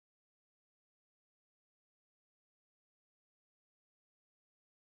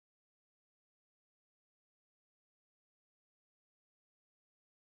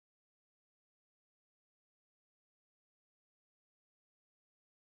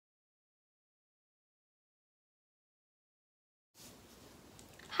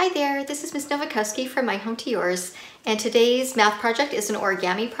Hi there, this is Ms. Nowakowski from My Home to Yours, and today's math project is an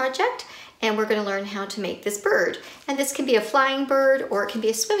origami project, and we're going to learn how to make this bird. And this can be a flying bird or it can be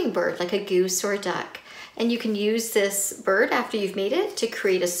a swimming bird like a goose or a duck. And you can use this bird after you've made it to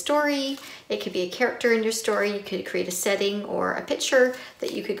create a story. It could be a character in your story. You could create a setting or a picture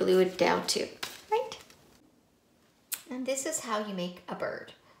that you could glue it down to, right? And this is how you make a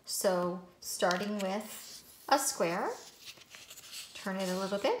bird. So starting with a square, turn it a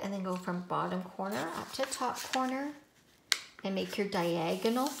little bit and then go from bottom corner up to top corner and make your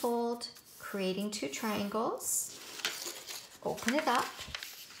diagonal fold, creating two triangles. Open it up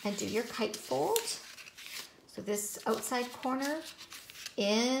and do your kite fold. So this outside corner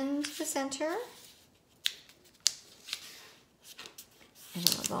into the center and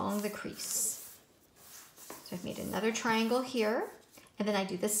then along the crease. So I've made another triangle here, and then I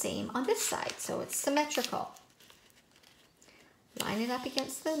do the same on this side, so it's symmetrical. Line it up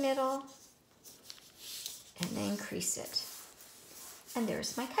against the middle and then crease it. And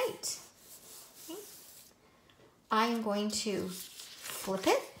there's my kite. Okay. I'm going to flip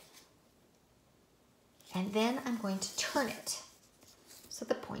it and then I'm going to turn it so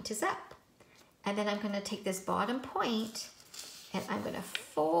the point is up. And then I'm going to take this bottom point and I'm going to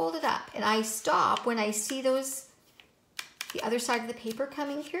fold it up. And I stop when I see the other side of the paper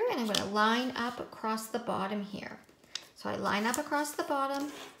coming through, and I'm going to line up across the bottom here. So I line up across the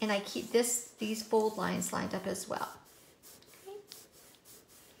bottom and I keep these fold lines lined up as well. Okay.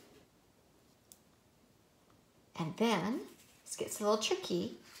 And then, this gets a little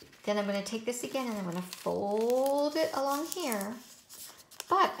tricky, then I'm going to take this again and I'm going to fold it along here,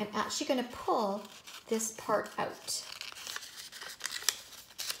 but I'm actually going to pull this part out. So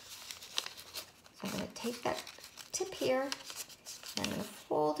I'm going to take that tip here and I'm going to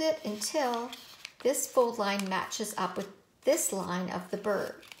fold it until this fold line matches up with this line of the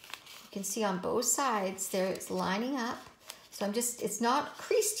bird. You can see on both sides there it's lining up. So it's not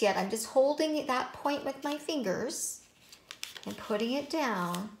creased yet. I'm just holding that point with my fingers and putting it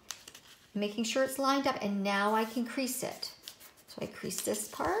down, making sure it's lined up, and now I can crease it. So I crease this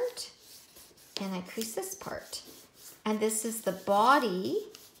part and I crease this part. And this is the body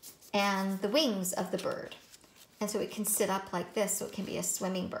and the wings of the bird. And so it can sit up like this, so it can be a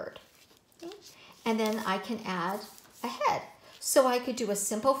swimming bird. Okay. And then I can add a head. So I could do a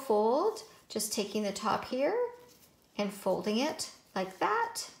simple fold, just taking the top here and folding it like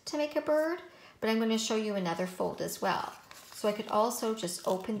that to make a bird, but I'm going to show you another fold as well. So I could also just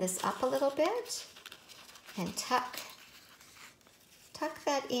open this up a little bit and tuck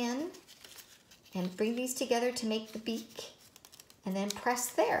that in and bring these together to make the beak, and then press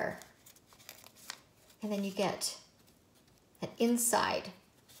there. And then you get an inside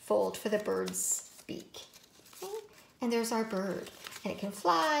fold for the bird's beak. Okay. And there's our bird. And it can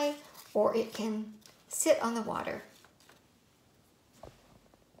fly or it can sit on the water.